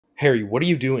Harry, what are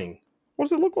you doing? What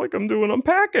does it look like I'm doing? I'm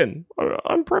packing.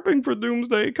 I'm prepping for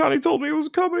Doomsday. Connie told me it was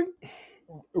coming.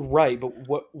 Right, but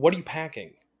what are you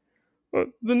packing?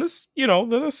 The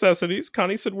necessities.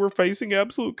 Connie said we're facing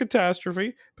absolute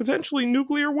catastrophe, potentially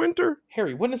nuclear winter.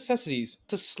 Harry, what necessities?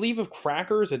 It's a sleeve of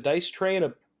crackers, a dice tray, and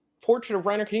a portrait of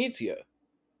Reiner Knizia.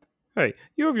 Hey,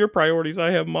 you have your priorities, I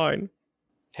have mine.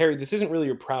 Harry, this isn't really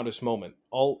your proudest moment.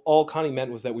 All Connie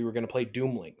meant was that we were going to play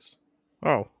Doomlings.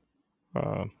 Oh,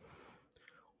 uh,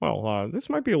 this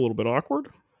might be a little bit awkward.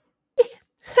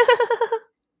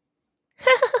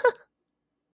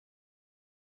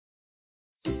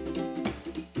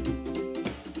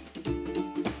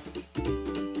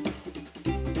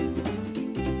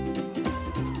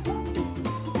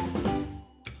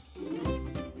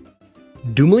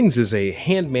 Doomlings is a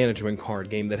hand management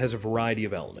card game that has a variety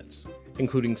of elements,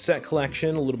 including set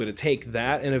collection, a little bit of take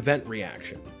that, and event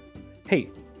reaction.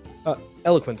 Hey,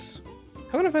 Eloquence,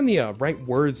 how can I find the right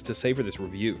words to say for this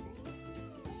review?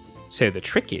 So the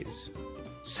trick is,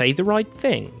 say the right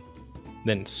thing,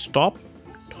 then stop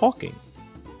talking.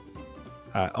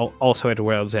 Also at a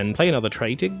world's end, play another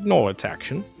trait, ignore its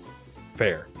action.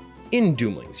 Fair. In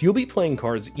Doomlings, you'll be playing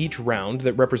cards each round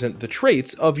that represent the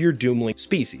traits of your Doomling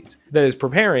species, that is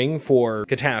preparing for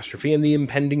catastrophe and the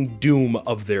impending doom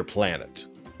of their planet.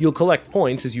 You'll collect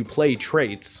points as you play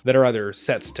traits that are either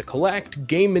sets to collect,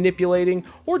 game manipulating,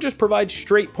 or just provide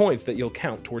straight points that you'll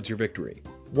count towards your victory.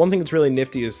 One thing that's really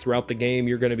nifty is throughout the game,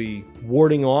 you're going to be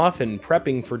warding off and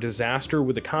prepping for disaster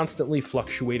with a constantly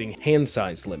fluctuating hand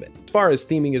size limit. As far as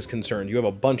theming is concerned, you have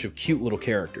a bunch of cute little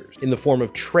characters in the form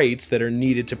of traits that are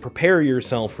needed to prepare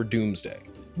yourself for Doomsday.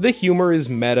 The humor is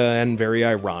meta and very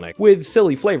ironic, with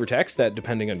silly flavor text that,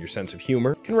 depending on your sense of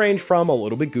humor, can range from a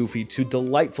little bit goofy to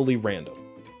delightfully random.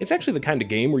 It's actually the kind of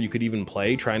game where you could even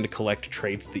play trying to collect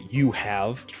traits that you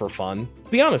have for fun.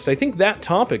 To be honest, I think that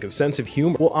topic of sense of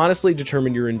humor will honestly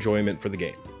determine your enjoyment for the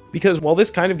game. Because while this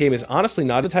kind of game is honestly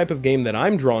not a type of game that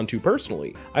I'm drawn to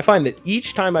personally, I find that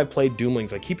each time I've played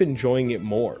Doomlings, I keep enjoying it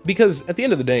more. Because at the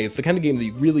end of the day, it's the kind of game that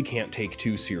you really can't take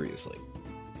too seriously.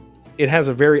 It has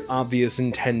a very obvious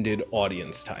intended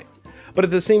audience type. But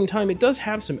at the same time, it does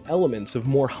have some elements of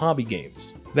more hobby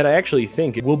games that I actually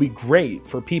think it will be great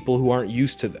for people who aren't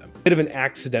used to them. A bit of an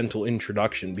accidental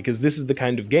introduction, because this is the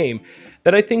kind of game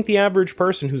that I think the average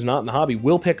person who's not in the hobby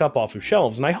will pick up off of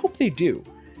shelves, and I hope they do,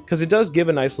 because it does give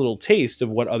a nice little taste of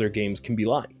what other games can be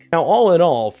like. Now, all in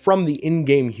all, from the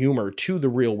in-game humor to the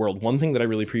real world, one thing that I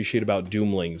really appreciate about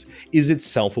Doomlings is its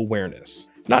self-awareness.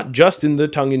 Not just in the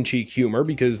tongue-in-cheek humor,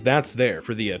 because that's there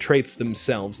for the traits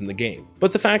themselves in the game,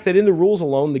 but the fact that in the rules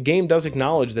alone, the game does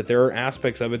acknowledge that there are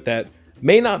aspects of it that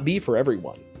may not be for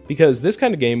everyone. Because this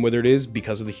kind of game, whether it is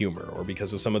because of the humor or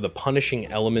because of some of the punishing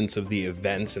elements of the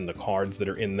events and the cards that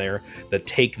are in there, the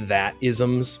take that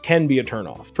isms, can be a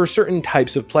turnoff for certain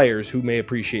types of players who may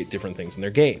appreciate different things in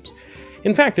their games.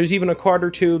 In fact, there's even a card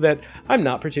or two that I'm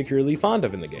not particularly fond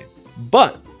of in the game.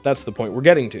 But that's the point we're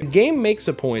getting to. The game makes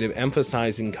a point of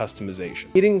emphasizing customization.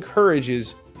 It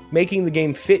encourages making the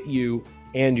game fit you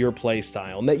and your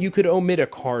playstyle, and that you could omit a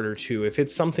card or two if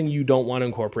it's something you don't want to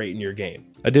incorporate in your game.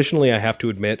 Additionally, I have to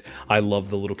admit, I love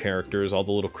the little characters, all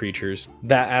the little creatures.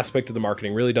 That aspect of the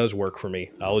marketing really does work for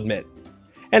me, I'll admit.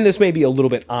 And this may be a little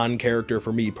bit on character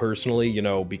for me personally, you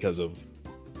know, because of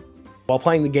while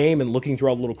playing the game and looking through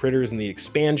all the little critters and the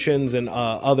expansions and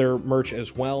other merch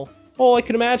as well, all I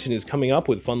can imagine is coming up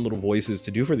with fun little voices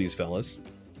to do for these fellas.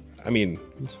 I mean,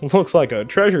 looks like a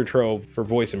treasure trove for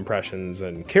voice impressions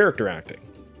and character acting.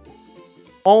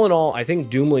 All in all, I think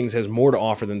Doomlings has more to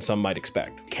offer than some might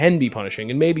expect. It can be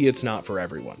punishing, and maybe it's not for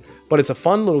everyone, but it's a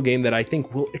fun little game that I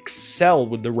think will excel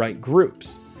with the right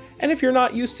groups. And if you're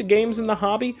not used to games in the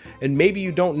hobby, and maybe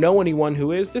you don't know anyone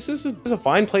who is, this is a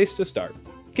fine place to start.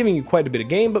 Giving you quite a bit of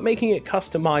game, but making it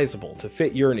customizable to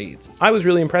fit your needs. I was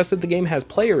really impressed that the game has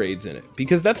player aids in it,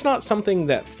 because that's not something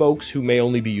that folks who may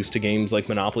only be used to games like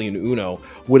Monopoly and Uno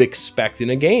would expect in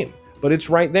a game. But it's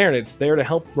right there, and it's there to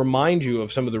help remind you of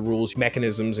some of the rules,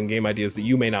 mechanisms, and game ideas that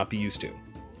you may not be used to.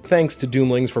 Thanks to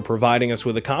Doomlings for providing us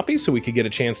with a copy so we could get a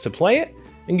chance to play it,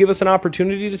 and give us an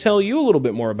opportunity to tell you a little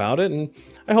bit more about it, and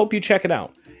I hope you check it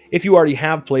out. If you already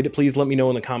have played it, please let me know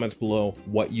in the comments below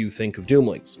what you think of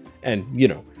Doomlings. And, you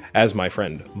know, as my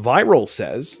friend Viral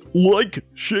says, like,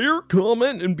 share,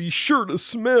 comment, and be sure to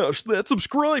smash that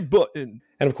subscribe button.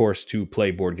 And of course, to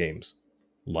play board games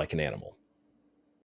like an animal.